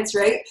just clients,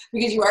 right?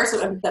 Because you are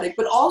so empathetic,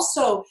 but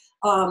also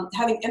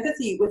having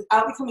empathy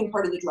without becoming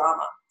part of the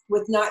drama,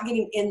 with not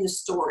getting in the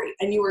story.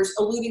 And you were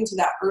alluding to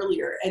that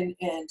earlier, and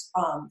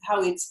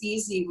how it's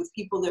easy with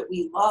people that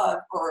we love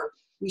or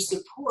we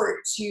support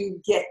to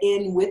get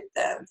in with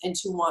them and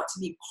to want to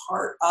be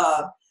part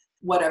of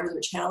whatever their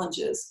challenge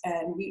is,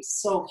 and we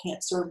so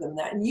can't serve them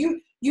that. And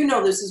you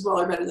know this as well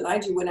or better than I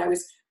do. When I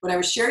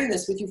was sharing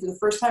this with you for the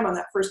first time on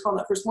that first call,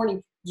 that first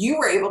morning, you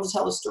were able to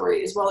tell the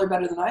story as well or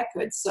better than I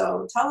could.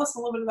 So tell us a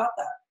little bit about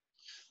that.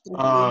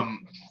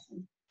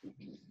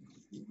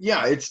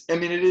 Yeah,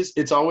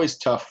 it's always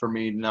tough for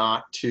me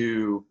not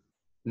to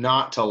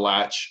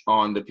latch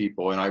on to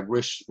people, and I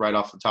wish right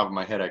off the top of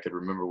my head I could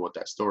remember what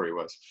that story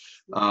was.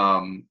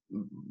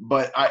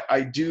 But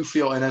I do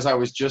feel, and as I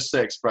was just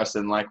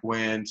expressing, like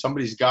when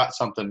somebody's got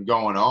something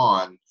going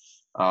on,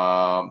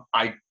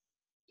 I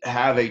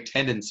have a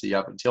tendency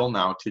up until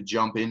now to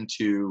jump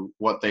into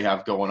what they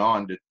have going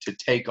on, to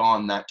take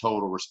on that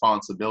total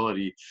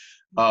responsibility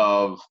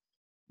of,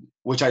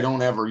 which I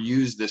don't ever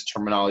use this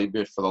terminology,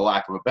 but for the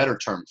lack of a better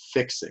term,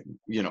 fixing,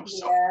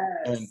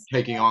 and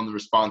taking on the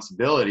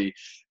responsibility.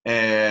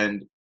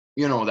 And,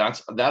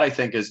 that I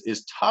think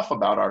is tough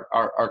about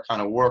our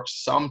kind of work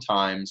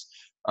sometimes.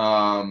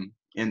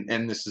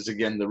 And this is,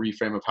 again, the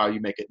reframe of how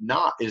you make it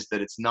not, is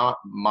that it's not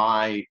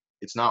my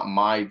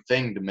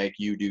thing to make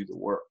you do the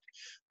work.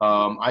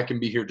 I can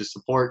be here to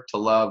support, to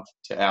love,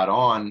 to add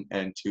on,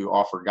 and to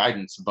offer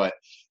guidance. But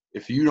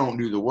if you don't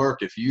do the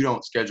work, if you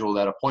don't schedule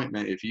that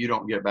appointment, if you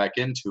don't get back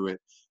into it,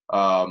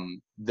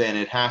 then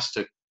it has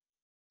to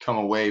come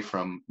away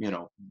from,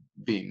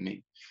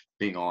 being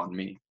on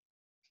me.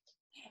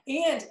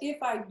 And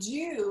if I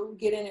do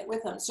get in it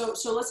with them, so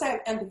let's say I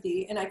have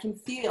empathy and I can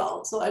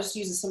feel, so I'll just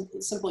use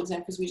a simple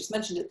example because we just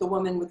mentioned it, the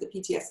woman with the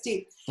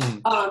PTSD.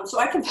 So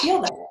I can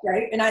feel that,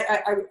 right? And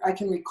I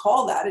can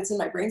recall that. It's in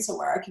my brain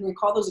somewhere. I can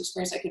recall those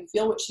experiences. I can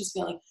feel what she's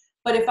feeling.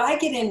 But if I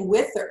get in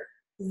with her,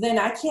 then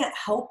I can't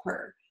help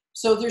her.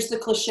 So there's the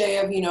cliche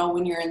of,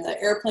 when you're in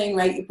the airplane,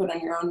 right, you put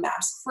on your own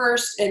mask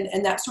first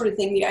and that sort of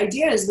thing. The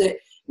idea is that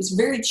it's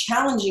very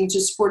challenging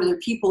to support other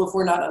people if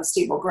we're not on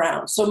stable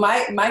ground. So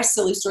my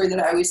silly story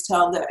that I always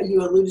tell, that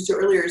you alluded to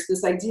earlier, is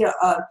this idea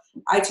of,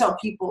 I tell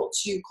people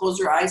to close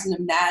your eyes and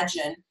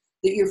imagine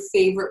that your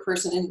favorite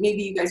person, and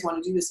maybe you guys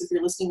want to do this if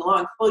you're listening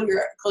along,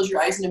 close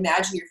your eyes and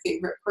imagine your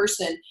favorite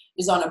person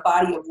is on a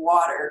body of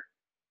water,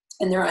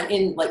 and they're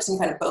in like some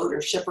kind of boat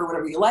or ship or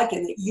whatever you like,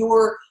 and that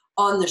you're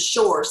on the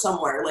shore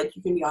somewhere, like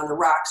you can be on the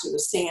rocks or the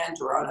sand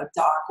or on a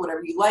dock,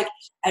 whatever you like,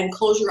 and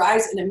close your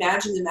eyes and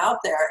imagine them out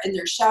there, and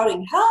they're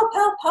shouting, help,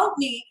 help, help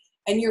me.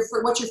 And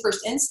what's your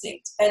first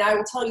instinct? And I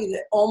will tell you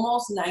that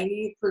almost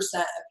 90%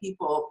 of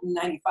people,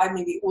 95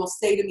 maybe, will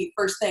say to me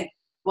first thing,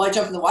 well, I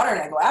jump in the water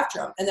and I go after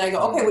them. And then I go,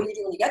 okay, what do you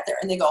do when you get there?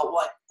 And they go,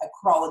 well, I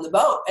crawl in the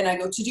boat. And I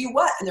go, to do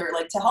what? And they're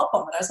like, to help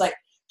them. And I was like,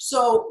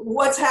 so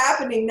what's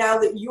happening now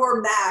that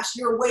your mass,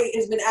 your weight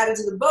has been added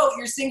to the boat?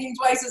 You're sinking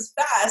twice as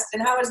fast.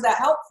 And how is that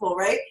helpful,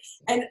 right?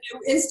 And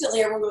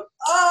instantly everyone goes,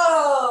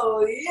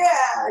 oh,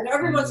 yeah. And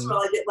every once in a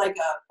while I get like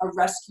a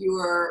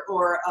rescuer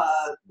or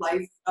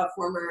a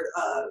former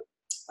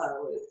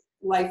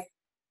life,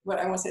 what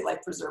I want to say,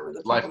 life preserver.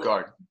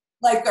 Lifeguard.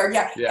 Lifeguard,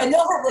 yeah. Yeah. And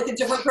they'll have like a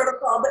different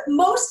protocol, but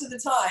most of the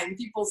time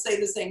people say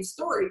the same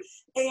story.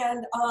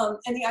 And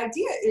the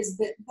idea is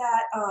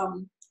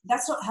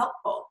that's not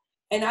helpful.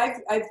 And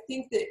I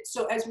think that,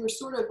 so as we're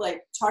sort of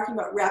like talking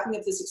about wrapping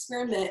up this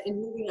experiment and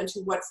moving on to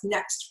what's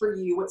next for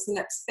you, what's the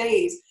next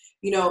phase,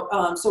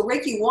 so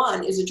Reiki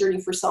 1 is a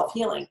journey for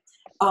self-healing.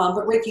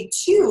 But Reiki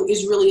 2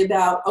 is really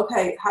about,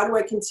 okay, how do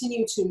I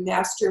continue to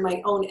master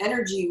my own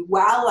energy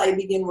while I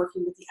begin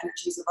working with the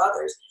energies of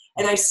others?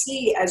 And I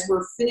see, as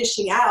we're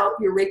finishing out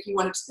your Reiki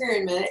 1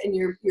 experiment and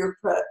you're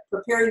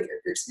preparing your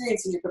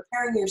experience and you're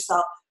preparing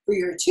yourself for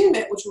your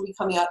attunement, which will be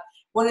coming up,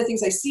 one of the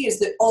things I see is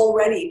that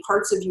already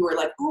parts of you are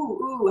like,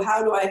 ooh,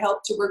 how do I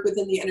help to work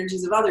within the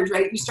energies of others,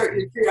 right? You start,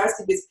 your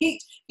curiosity gets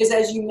piqued, because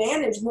as you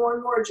manage more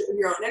and more of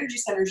your own energy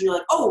centers, you're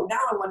like, oh, now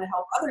I want to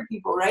help other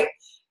people, right?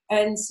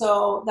 And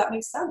so that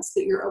makes sense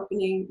that you're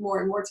opening more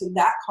and more to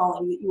that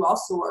calling that you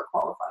also are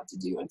qualified to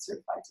do and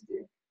certified to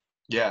do.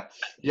 Yeah.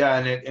 Yeah.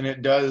 And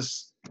it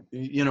does,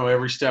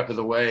 every step of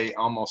the way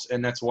almost.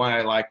 And that's why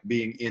I like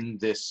being in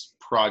this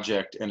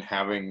project and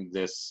having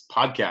this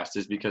podcast,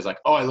 is because like,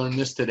 oh, I learned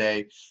this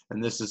today,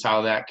 and this is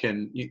how that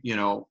can,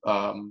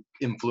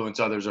 influence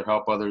others or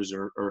help others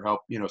or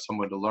help,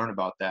 someone to learn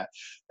about that.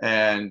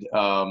 And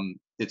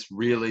it's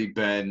really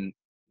been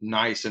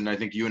nice. And I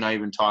think you and I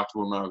even talked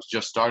when I was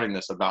just starting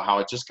this about how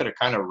it's just going to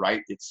kind of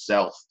write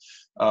itself.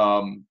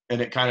 And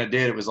it kind of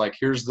did. It was like,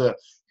 here's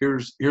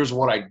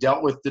what I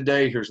dealt with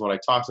today. Here's what I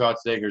talked about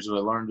today. Here's what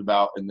I learned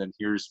about. And then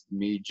here's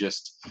me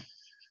just,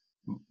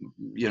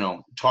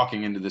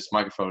 talking into this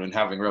microphone and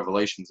having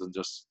revelations and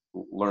just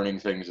learning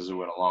things as we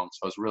went along.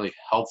 So it's really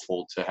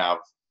helpful to have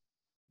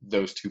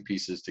those two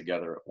pieces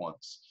together at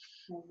once.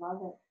 I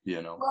love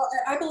it. Well,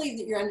 I believe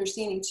that you're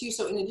understanding too.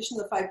 So in addition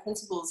to the 5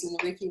 principles in the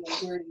Reiki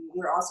journey,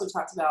 we're also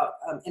talked about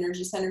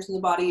energy centers in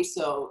the body.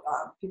 So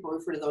people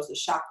refer to those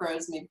as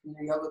chakras, maybe from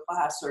their yoga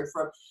class or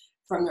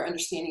from their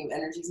understanding of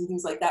energies and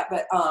things like that.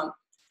 But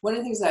one of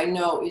the things that I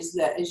know is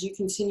that as you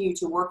continue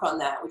to work on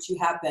that, which you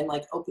have been,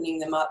 like opening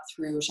them up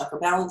through chakra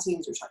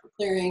balancings or chakra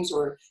clearings,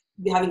 or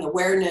having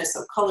awareness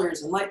of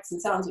colors and lights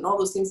and sounds and all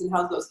those things and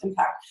how those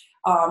impact,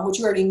 which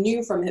you already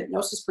knew from a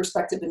hypnosis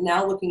perspective, and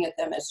now looking at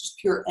them as just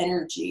pure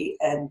energy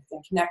and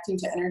connecting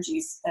to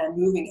energies and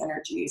moving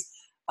energies,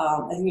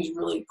 I think is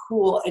really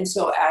cool. And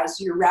so as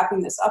you're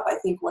wrapping this up, I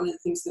think one of the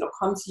things that'll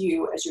come to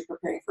you as you're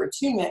preparing for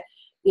attunement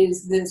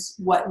is this,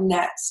 what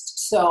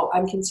next? So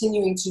I'm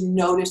continuing to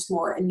notice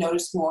more and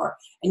notice more.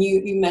 And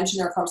you mentioned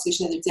in our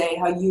conversation the other day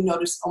how you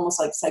notice almost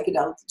like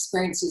psychedelic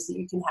experiences that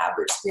you can have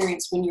or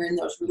experience when you're in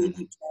those really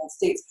deep trance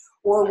states,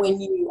 or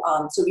when you,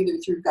 so either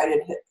through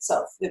guided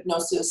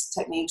self-hypnosis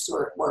techniques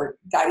or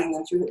guiding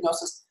them through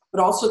hypnosis,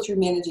 but also through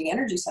managing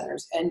energy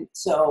centers. And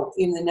so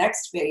in the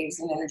next phase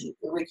in energy,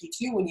 Reiki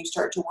 2, when you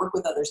start to work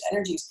with others'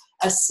 energies,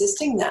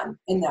 assisting them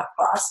in that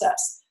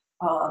process,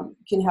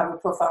 can have a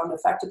profound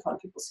effect upon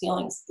people's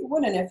healings. It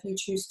wouldn't if you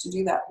choose to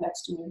do that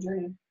next in your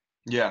journey.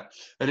 Yeah,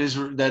 that is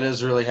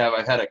really have.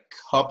 I've had a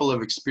couple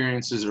of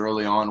experiences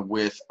early on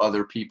with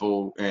other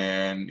people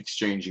and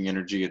exchanging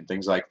energy and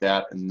things like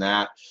that. And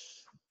that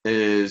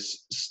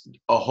is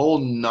a whole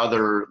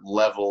nother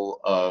level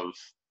of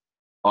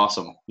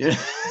awesome. Yeah.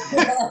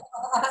 That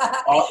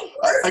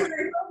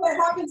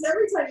happens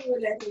every time you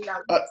would hang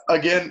out.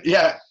 Again,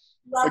 yeah.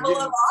 Level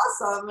of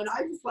awesome. And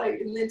I just like,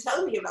 and then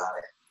tell me about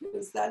it.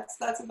 Because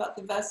that's about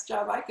the best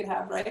job I could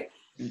have, right?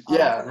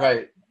 Yeah,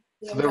 right.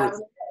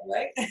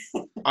 Right?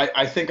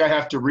 I think I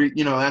have to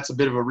that's a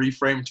bit of a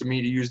reframe to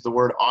me to use the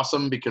word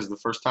awesome, because the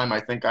first time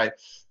I think I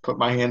put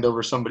my hand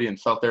over somebody and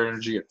felt their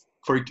energy, it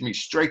freaked me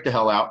straight the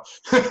hell out.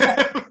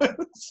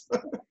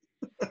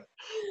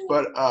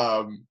 But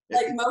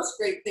like most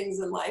great things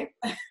in life.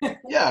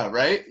 Yeah,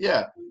 right?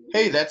 Yeah.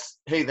 Hey, that's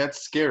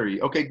scary.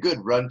 Okay, good.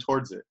 Run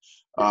towards it.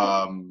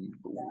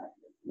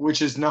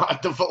 Which is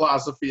not the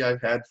philosophy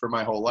I've had for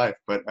my whole life,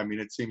 but I mean,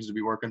 it seems to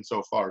be working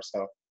so far.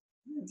 So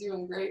you're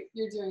doing great.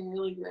 You're doing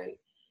really great.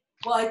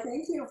 Well, I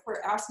thank you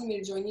for asking me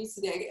to join you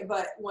today.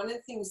 But one of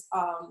the things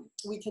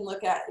we can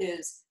look at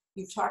is,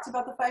 you've talked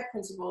about the 5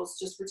 principles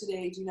just for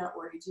today. Do not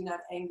worry, do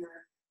not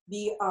anger,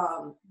 be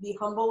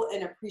humble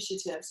and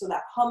appreciative. So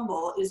that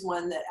humble is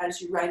one that,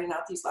 as you're writing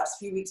out these last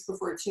few weeks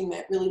before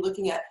attunement, really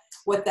looking at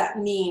what that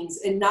means,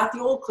 and not the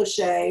old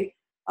cliche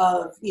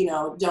of,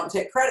 don't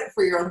take credit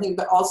for your own thing,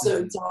 but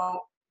also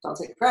don't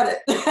take credit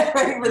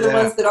right, for the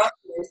ones that are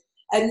yours.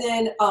 And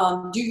then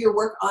do your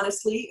work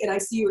honestly. And I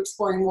see you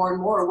exploring more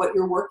and more what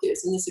your work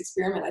is in this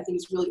experiment. I think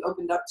it's really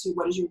opened up to,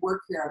 what is your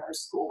work here on our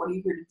school? What are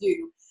you here to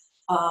do?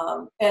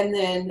 And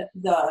then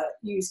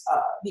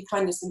be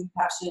kindness and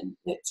compassion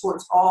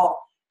towards all.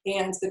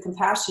 And the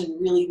compassion,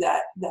 really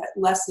that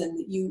lesson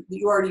that you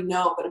already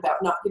know, but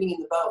about not getting in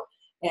the boat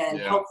and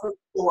help for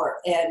the poor.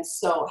 And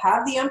so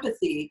have the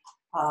empathy,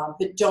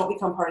 but don't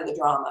become part of the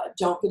drama.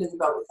 Don't get in the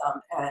boat with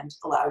them, and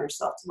allow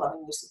yourself to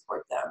lovingly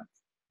support them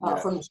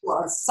from the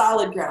shore on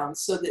solid ground,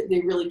 so that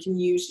they really can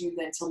use you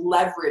then to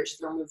leverage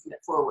their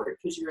movement forward,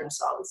 because you're in a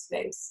solid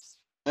space.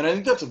 And I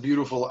think that's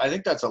I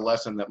think that's a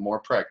lesson that more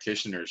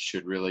practitioners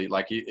should really,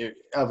 like,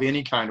 of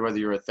any kind, whether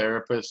you're a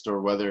therapist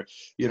or whether,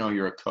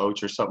 you're a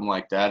coach or something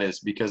like that, is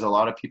because a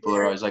lot of people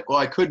are always like, well,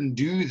 I couldn't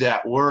do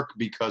that work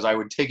because I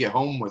would take it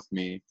home with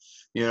me,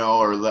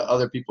 or the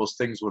other people's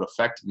things would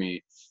affect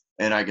me.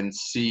 And I can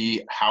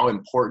see how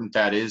important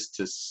that is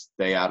to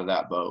stay out of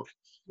that boat.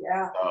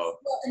 Yeah. So,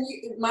 Well,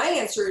 and my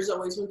answer is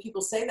always, when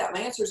people say that,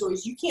 my answer is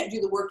always, you can't do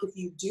the work if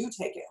you do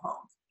take it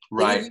home.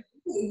 Like, right.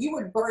 you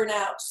would burn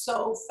out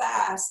so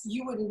fast,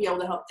 you wouldn't be able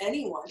to help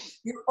anyone.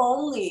 Your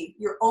only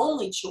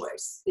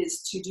choice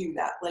is to do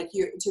that, like,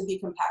 to be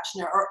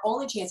compassionate. Our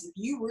only chance, if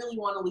you really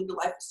want to lead a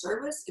life of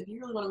service, if you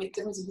really want to make a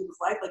difference in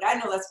people's life, like, I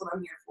know that's what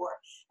I'm here for.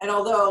 And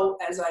although,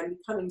 as I'm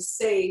becoming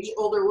sage,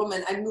 older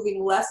woman, I'm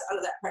moving less out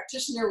of that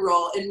practitioner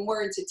role and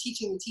more into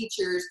teaching the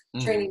teachers,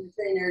 training the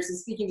trainers, and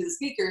speaking to the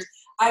speakers,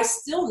 I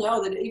still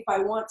know that if I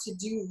want to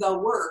do the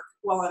work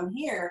while I'm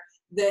here,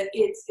 that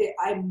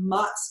I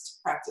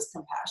must practice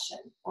compassion,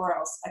 or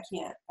else I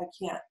can't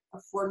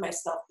afford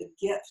myself the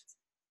gift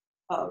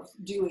of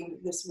doing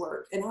this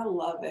work. And I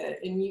love it.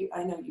 And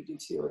I know you do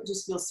too. It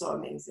just feels so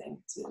amazing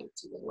to live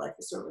a life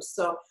of service.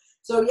 So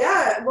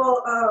yeah,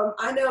 well,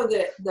 I know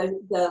that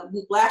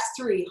the last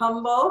three,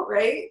 humble,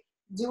 right?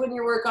 Doing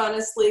your work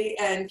honestly,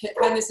 and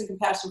kindness and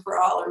compassion for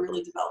all, are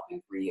really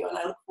developing for you. And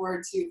I look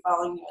forward to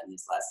following you in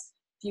these last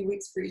few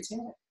weeks for you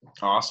too.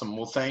 Awesome.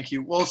 Well, thank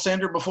you. Well,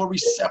 Sandra, before we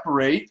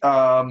separate,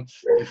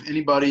 if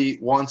anybody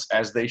wants,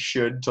 as they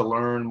should, to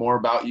learn more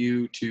about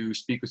you, to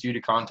speak with you, to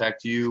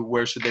contact you,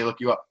 where should they look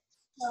you up?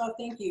 Oh,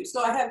 thank you.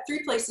 So I have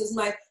 3 places.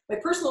 My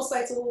personal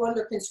site's a little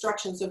under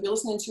construction, so if you're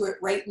listening to it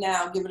right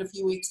now, give it a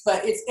few weeks.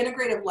 But it's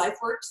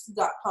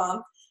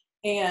integrativelifeworks.com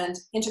and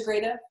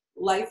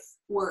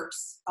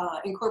integrativelifeworks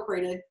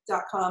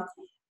incorporated.com.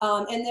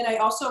 And then I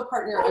also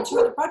partner on 2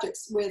 other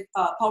projects with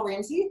Paul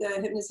Ramsey, the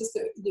hypnotist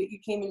that you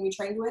came and we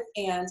trained with,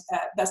 and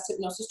at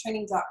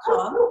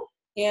besthypnosistraining.com.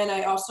 And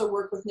I also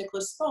work with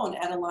Nicholas Spohn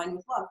at Align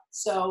with Love.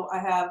 So I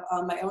have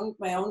my own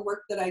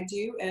work that I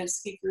do as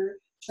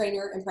speaker,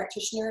 trainer, and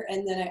practitioner.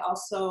 And then I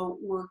also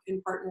work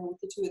and partner with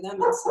the 2 of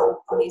them in some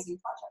amazing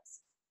projects.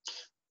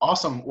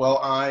 Awesome. Well,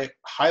 I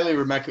highly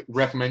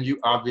recommend you,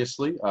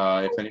 obviously.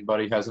 If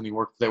anybody has any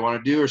work they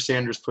want to do, or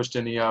Sandra's pushed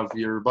any of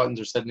your buttons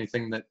or said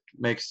anything that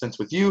makes sense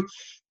with you,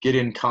 get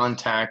in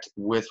contact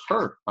with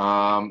her.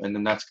 And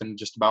then that's going to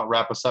just about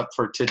wrap us up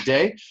for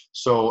today.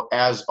 So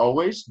as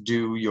always,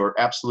 do your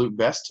absolute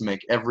best to make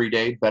every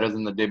day better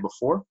than the day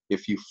before.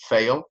 If you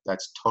fail,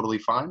 that's totally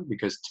fine,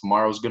 because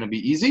tomorrow's going to be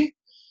easy.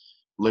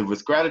 Live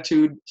with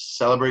gratitude,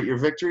 celebrate your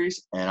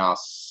victories, and I'll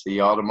see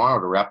y'all tomorrow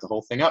to wrap the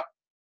whole thing up.